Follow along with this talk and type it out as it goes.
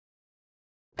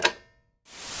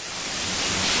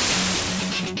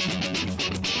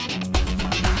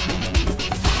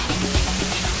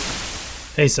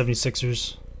Hey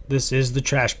 76ers, this is the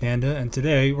Trash Panda, and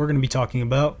today we're going to be talking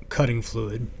about cutting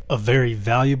fluid, a very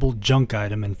valuable junk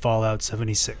item in Fallout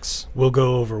 76. We'll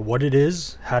go over what it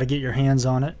is, how to get your hands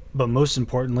on it, but most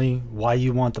importantly, why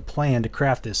you want the plan to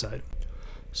craft this item.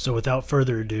 So without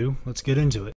further ado, let's get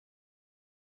into it.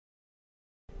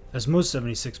 As most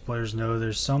 76 players know,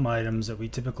 there's some items that we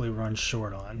typically run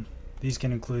short on. These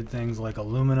can include things like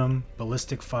aluminum,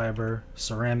 ballistic fiber,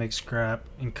 ceramic scrap,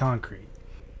 and concrete.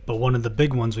 But one of the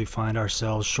big ones we find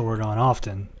ourselves short on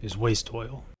often is waste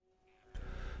oil.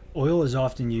 Oil is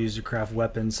often used to craft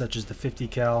weapons such as the 50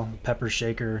 cal, the pepper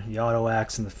shaker, the auto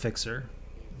axe, and the fixer.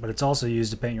 But it's also used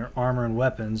to paint your armor and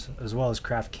weapons, as well as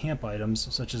craft camp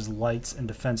items such as lights and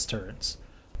defense turrets.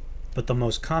 But the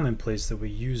most common place that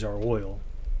we use our oil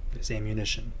is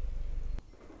ammunition.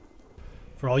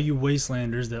 For all you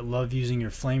wastelanders that love using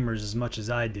your flamers as much as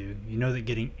I do, you know that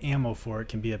getting ammo for it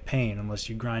can be a pain unless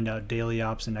you grind out daily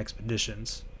ops and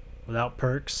expeditions. Without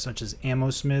perks such as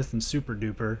Ammo Smith and Super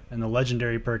Duper and the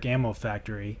legendary perk Ammo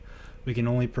Factory, we can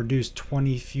only produce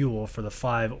 20 fuel for the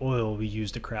 5 oil we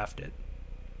use to craft it.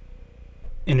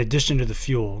 In addition to the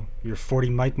fuel, your 40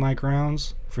 mic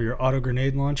rounds for your auto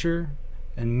grenade launcher,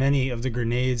 and many of the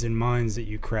grenades and mines that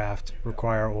you craft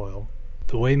require oil.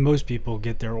 The way most people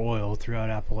get their oil throughout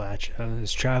Appalachia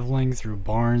is traveling through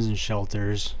barns and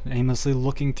shelters, aimlessly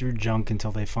looking through junk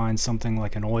until they find something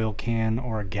like an oil can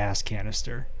or a gas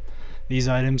canister. These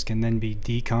items can then be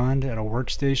deconned at a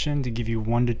workstation to give you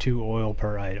 1 to 2 oil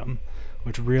per item,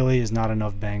 which really is not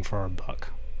enough bang for our buck.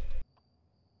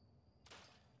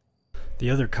 The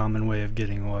other common way of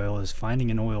getting oil is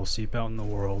finding an oil seep out in the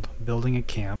world, building a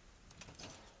camp,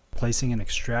 placing an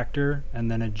extractor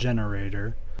and then a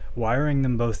generator, wiring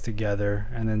them both together,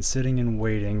 and then sitting and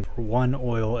waiting for 1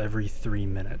 oil every 3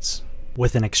 minutes,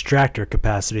 with an extractor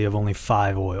capacity of only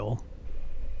 5 oil.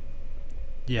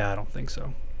 Yeah, I don't think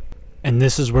so. And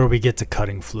this is where we get to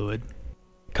cutting fluid.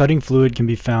 Cutting fluid can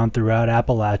be found throughout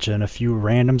Appalachia in a few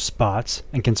random spots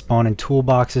and can spawn in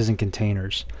toolboxes and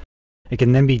containers. It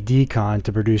can then be deconned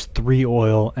to produce 3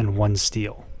 oil and 1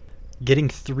 steel. Getting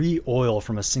 3 oil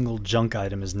from a single junk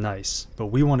item is nice, but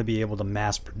we want to be able to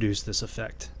mass produce this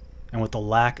effect. And with the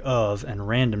lack of and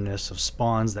randomness of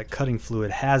spawns that cutting fluid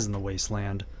has in the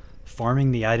wasteland,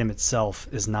 farming the item itself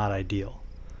is not ideal.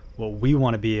 What we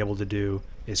want to be able to do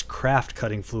is craft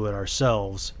cutting fluid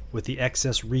ourselves with the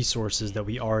excess resources that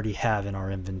we already have in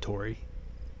our inventory.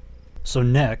 So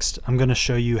next, I'm going to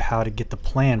show you how to get the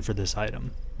plan for this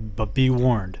item, but be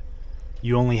warned,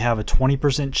 you only have a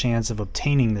 20% chance of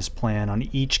obtaining this plan on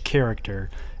each character,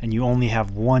 and you only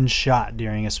have 1 shot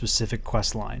during a specific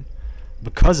quest line.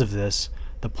 Because of this,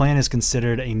 the plan is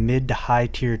considered a mid to high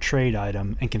tier trade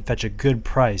item and can fetch a good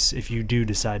price if you do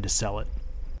decide to sell it.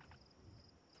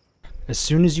 As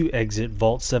soon as you exit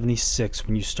Vault 76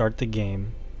 when you start the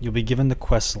game, you'll be given the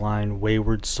quest line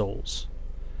Wayward Souls.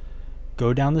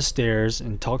 Go down the stairs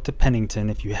and talk to Pennington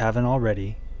if you haven't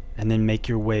already, and then make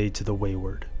your way to the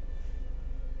Wayward.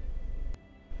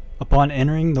 Upon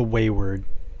entering the Wayward,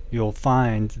 you'll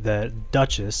find that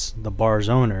Duchess, the bar's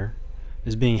owner,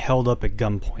 is being held up at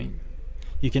gunpoint.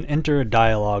 You can enter a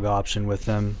dialogue option with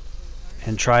them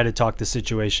and try to talk the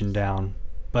situation down,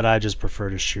 but I just prefer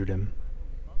to shoot him.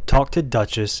 Talk to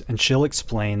Duchess and she'll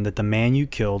explain that the man you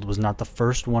killed was not the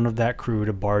first one of that crew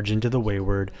to barge into the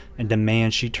Wayward and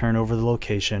demand she turn over the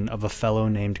location of a fellow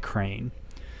named Crane.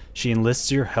 She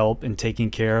enlists your help in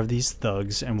taking care of these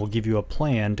thugs and will give you a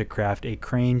plan to craft a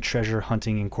Crane Treasure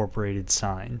Hunting Incorporated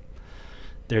sign.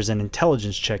 There's an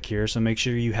intelligence check here, so make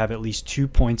sure you have at least 2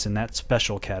 points in that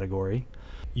special category.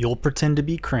 You'll pretend to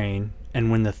be Crane,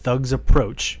 and when the thugs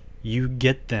approach, you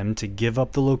get them to give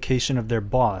up the location of their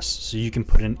boss so you can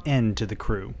put an end to the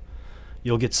crew.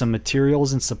 You'll get some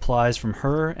materials and supplies from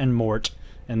her and Mort,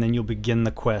 and then you'll begin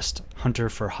the quest, Hunter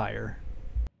for Hire.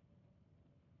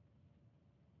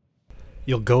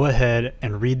 You'll go ahead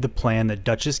and read the plan that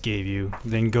Duchess gave you,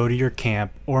 then go to your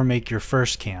camp or make your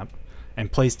first camp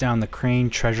and place down the Crane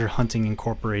Treasure Hunting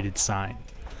Incorporated sign.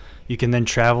 You can then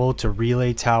travel to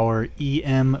Relay Tower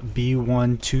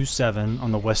EMB127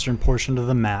 on the western portion of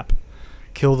the map,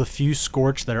 kill the few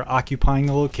Scorch that are occupying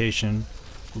the location,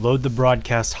 load the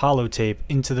broadcast holotape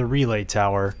into the relay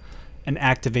tower, and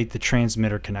activate the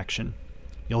transmitter connection.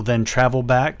 You'll then travel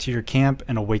back to your camp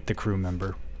and await the crew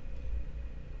member.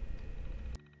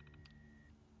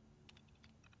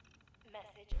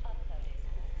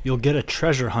 You'll get a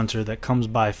treasure hunter that comes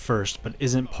by first but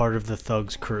isn't part of the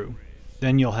thug's crew.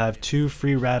 Then you'll have 2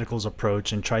 free radicals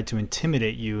approach and try to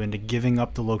intimidate you into giving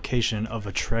up the location of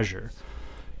a treasure.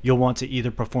 You'll want to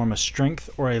either perform a strength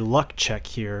or a luck check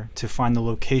here to find the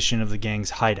location of the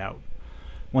gang's hideout.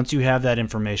 Once you have that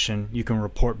information, you can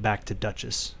report back to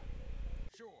Duchess.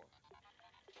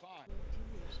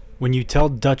 When you tell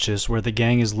Duchess where the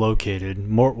gang is located,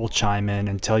 Mort will chime in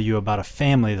and tell you about a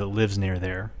family that lives near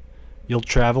there. You'll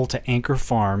travel to Anchor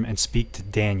Farm and speak to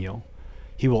Daniel.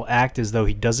 He will act as though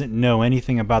he doesn't know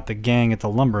anything about the gang at the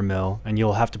lumber mill, and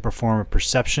you'll have to perform a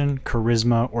perception,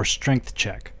 charisma, or strength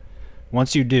check.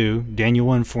 Once you do, Daniel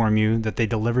will inform you that they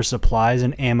deliver supplies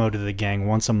and ammo to the gang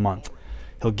once a month.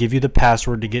 He'll give you the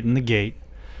password to get in the gate.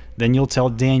 Then you'll tell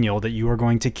Daniel that you are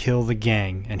going to kill the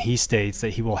gang, and he states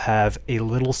that he will have a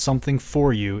little something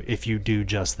for you if you do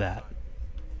just that.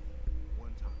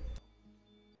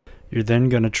 You're then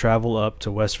going to travel up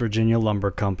to West Virginia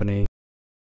Lumber Company,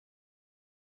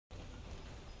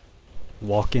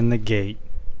 walk in the gate,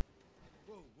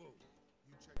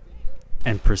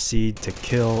 and proceed to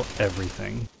kill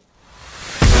everything.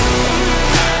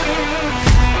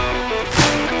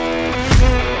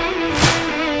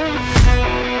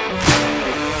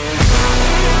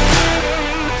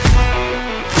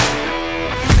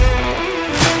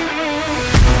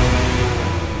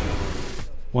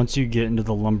 Once you get into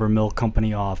the lumber mill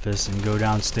company office and go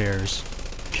downstairs,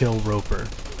 kill Roper,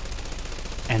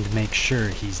 and make sure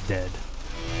he's dead.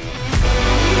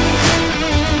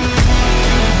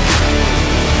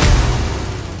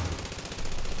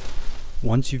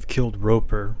 Once you've killed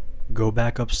Roper, go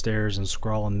back upstairs and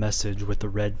scrawl a message with the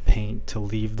red paint to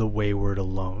leave the wayward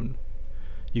alone.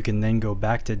 You can then go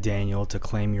back to Daniel to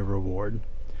claim your reward.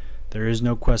 There is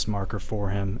no quest marker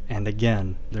for him, and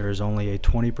again, there is only a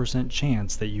 20%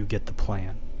 chance that you get the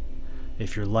plan.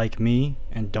 If you're like me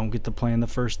and don't get the plan the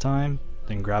first time,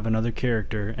 then grab another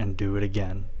character and do it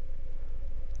again.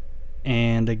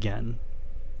 And again.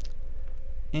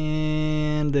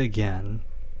 And again.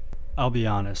 I'll be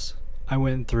honest, I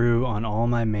went through on all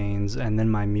my mains and then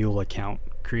my mule account,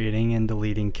 creating and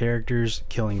deleting characters,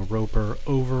 killing Roper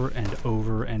over and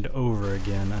over and over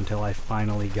again until I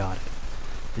finally got it.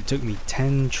 It took me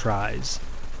 10 tries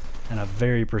and a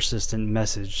very persistent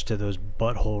message to those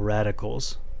butthole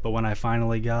radicals, but when I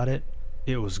finally got it,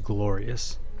 it was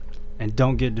glorious. And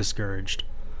don't get discouraged.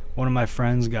 One of my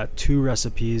friends got 2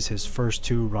 recipes his first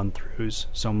 2 run-throughs,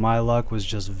 so my luck was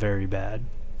just very bad.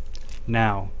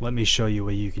 Now, let me show you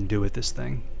what you can do with this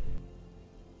thing.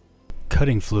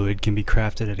 Cutting fluid can be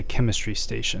crafted at a chemistry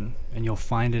station, and you'll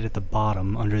find it at the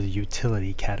bottom under the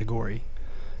utility category.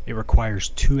 It requires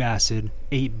 2 acid,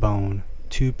 8 bone,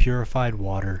 2 purified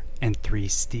water, and 3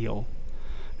 steel.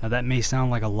 Now that may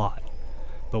sound like a lot,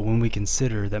 but when we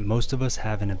consider that most of us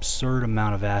have an absurd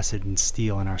amount of acid and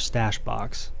steel in our stash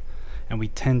box, and we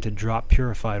tend to drop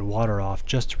purified water off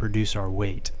just to reduce our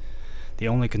weight, the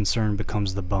only concern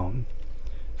becomes the bone.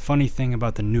 Funny thing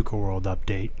about the Nuka World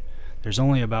update, there's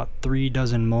only about 3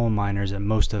 dozen mole miners at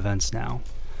most events now,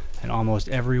 and almost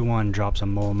every one drops a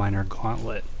mole miner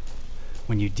gauntlet.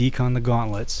 When you decon the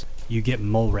gauntlets, you get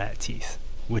mole rat teeth,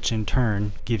 which in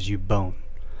turn gives you bone.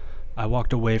 I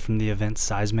walked away from the event's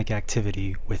seismic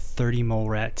activity with 30 mole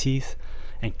rat teeth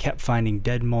and kept finding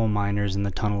dead mole miners in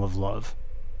the Tunnel of Love.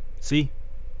 See?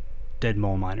 Dead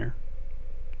mole miner.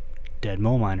 Dead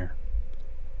mole miner.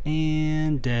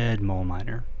 And dead mole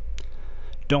miner.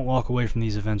 Don't walk away from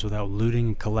these events without looting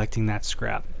and collecting that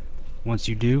scrap. Once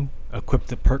you do, equip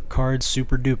the perk card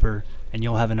Super Duper and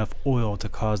you'll have enough oil to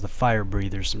cause the fire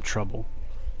breathers some trouble.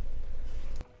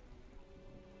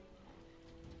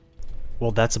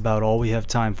 Well, that's about all we have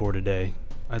time for today.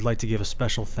 I'd like to give a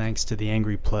special thanks to the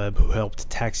angry pleb who helped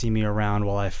taxi me around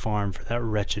while I farmed for that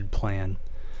wretched plan.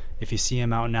 If you see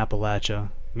him out in Appalachia,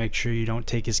 make sure you don't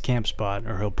take his camp spot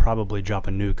or he'll probably drop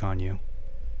a nuke on you.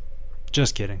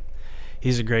 Just kidding.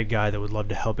 He's a great guy that would love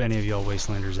to help any of y'all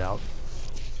wastelanders out.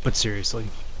 But seriously,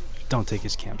 don't take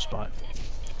his camp spot.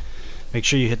 Make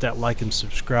sure you hit that like and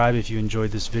subscribe if you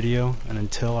enjoyed this video, and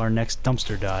until our next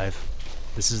dumpster dive,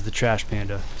 this is the Trash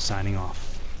Panda signing off.